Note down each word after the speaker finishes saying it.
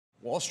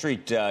Wall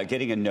Street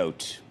getting a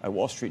note, a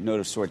Wall Street note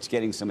of sorts,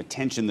 getting some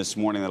attention this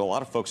morning that a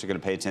lot of folks are going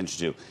to pay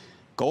attention to.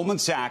 Goldman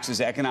Sachs'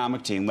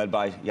 economic team, led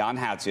by Jan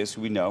Hatzius,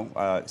 who we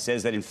know,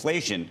 says that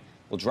inflation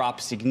will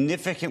drop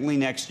significantly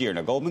next year.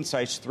 Now, Goldman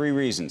cites three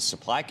reasons: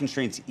 supply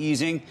constraints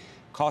easing,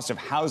 cost of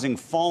housing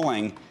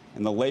falling,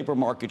 and the labor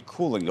market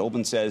cooling.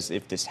 Goldman says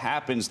if this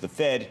happens, the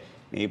Fed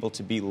may be able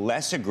to be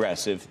less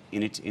aggressive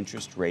in its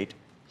interest rate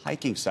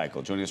hiking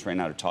cycle. Joining us right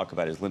now to talk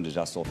about is Linda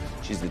Duessel.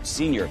 She's the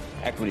senior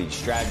equity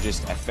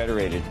strategist at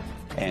Federated,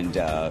 and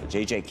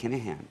JJ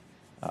Kinahan,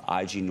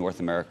 IG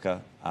North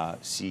America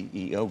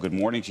CEO. Good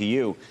morning to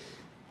you.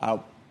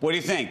 What do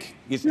you think?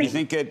 You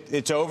think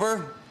it's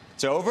over?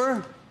 It's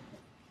over?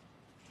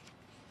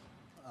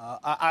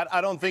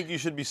 I don't think you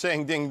should be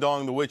saying ding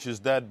dong, the witch is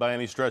dead by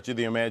any stretch of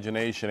the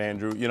imagination,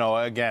 Andrew. You know,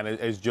 again,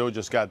 as Joe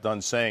just got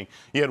done saying,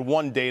 you had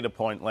one data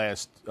point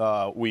last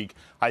week.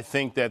 I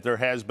think that there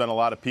has been a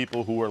lot of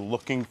people who are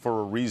looking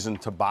for a reason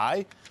to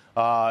buy,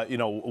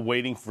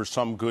 waiting for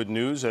some good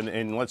news.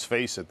 And let's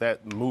face it,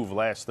 that move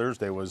last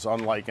Thursday was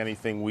unlike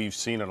anything we've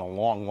seen in a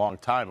long, long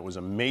time. It was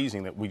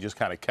amazing that we just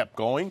kind of kept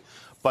going.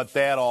 But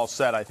that all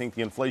said, I think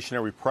the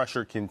inflationary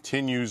pressure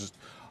continues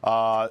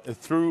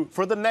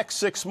for the next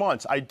 6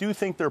 months. I do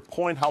think their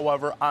point,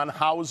 however, on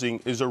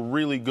housing is a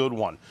really good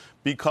one,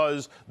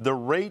 because the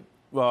rate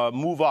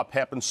move up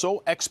happened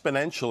so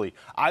exponentially.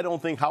 I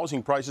don't think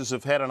housing prices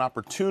have had an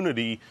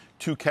opportunity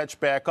to catch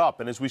back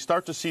up. And as we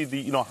start to see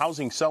the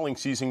housing selling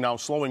season now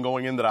slowing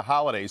going into the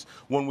holidays,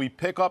 when we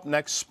pick up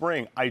next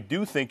spring, I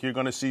do think you're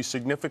going to see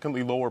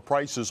significantly lower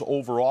prices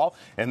overall,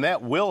 and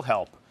that will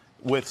help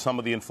with some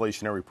of the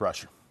inflationary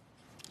pressure.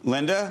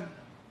 Linda?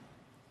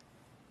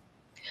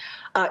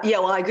 Yeah,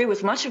 well, I agree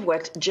with much of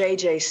what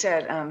JJ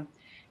said.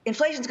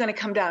 Inflation's going to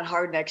come down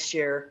hard next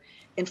year.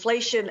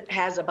 Inflation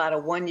has about a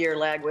 1-year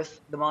lag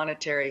with the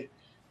monetary,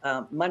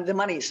 the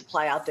money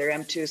supply out there.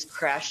 M2 is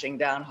crashing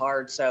down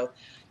hard. So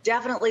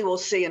definitely we'll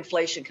see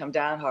inflation come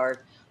down hard.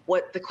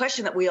 The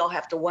question that we all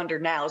have to wonder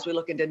now as we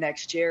look into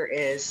next year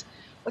is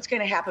what's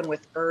going to happen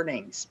with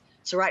earnings.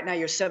 So right now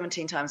you're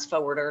 17 times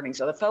forward earnings.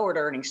 Are the forward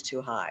earnings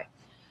too high?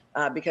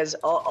 Because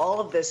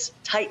all of this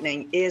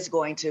tightening is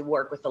going to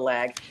work with the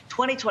lag.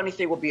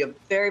 2023 will be a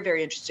very,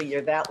 very interesting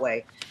year that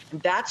way.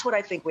 And that's what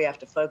I think we have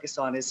to focus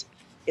on is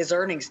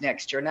earnings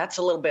next year. And that's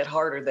a little bit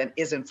harder than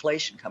is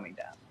inflation coming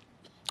down.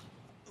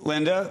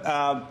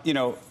 Linda,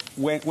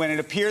 when it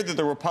appeared that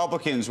the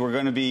Republicans were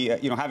going to be,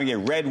 having a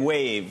red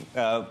wave,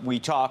 we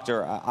talked,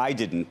 or I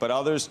didn't, but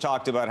others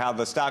talked about how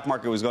the stock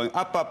market was going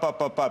up, up,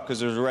 up, up, up, because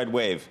there's a red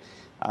wave.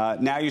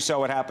 Now you saw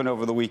what happened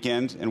over the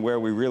weekend and where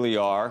we really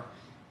are.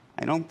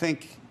 I don't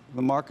think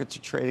the markets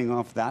are trading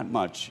off that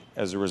much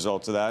as a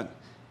result of that.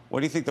 What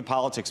do you think the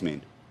politics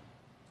mean?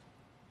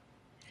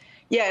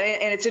 Yeah,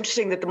 and it's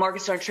interesting that the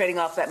markets aren't trading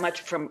off that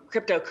much from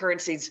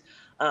cryptocurrencies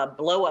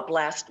blow up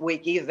last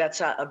week either.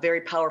 That's a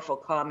very powerful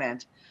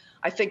comment.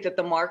 I think that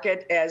the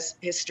market, as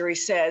history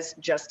says,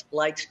 just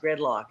likes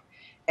gridlock.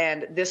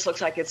 And this looks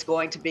like it's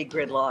going to be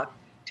gridlock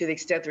to the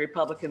extent the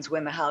Republicans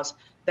win the House.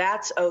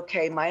 That's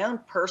okay. My own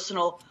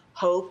personal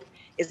hope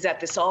is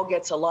that this all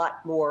gets a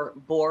lot more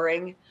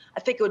boring. I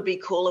think it would be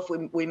cool if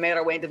we made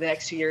our way into the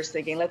next 2 years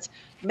thinking, let's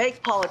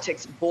make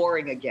politics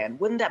boring again.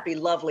 Wouldn't that be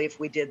lovely if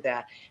we did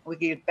that? And we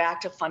could get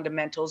back to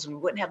fundamentals and we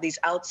wouldn't have these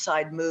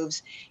outside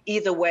moves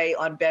either way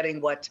on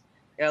betting what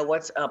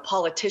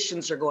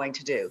politicians are going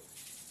to do.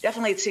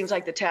 Definitely, it seems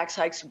like the tax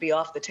hikes would be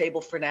off the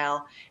table for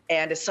now.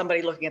 And as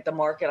somebody looking at the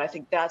market, I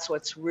think that's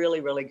what's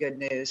really, really good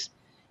news.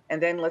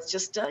 And then let's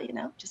just,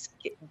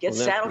 get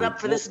saddled up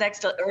for this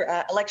next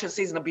election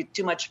season. It'll be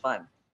too much fun.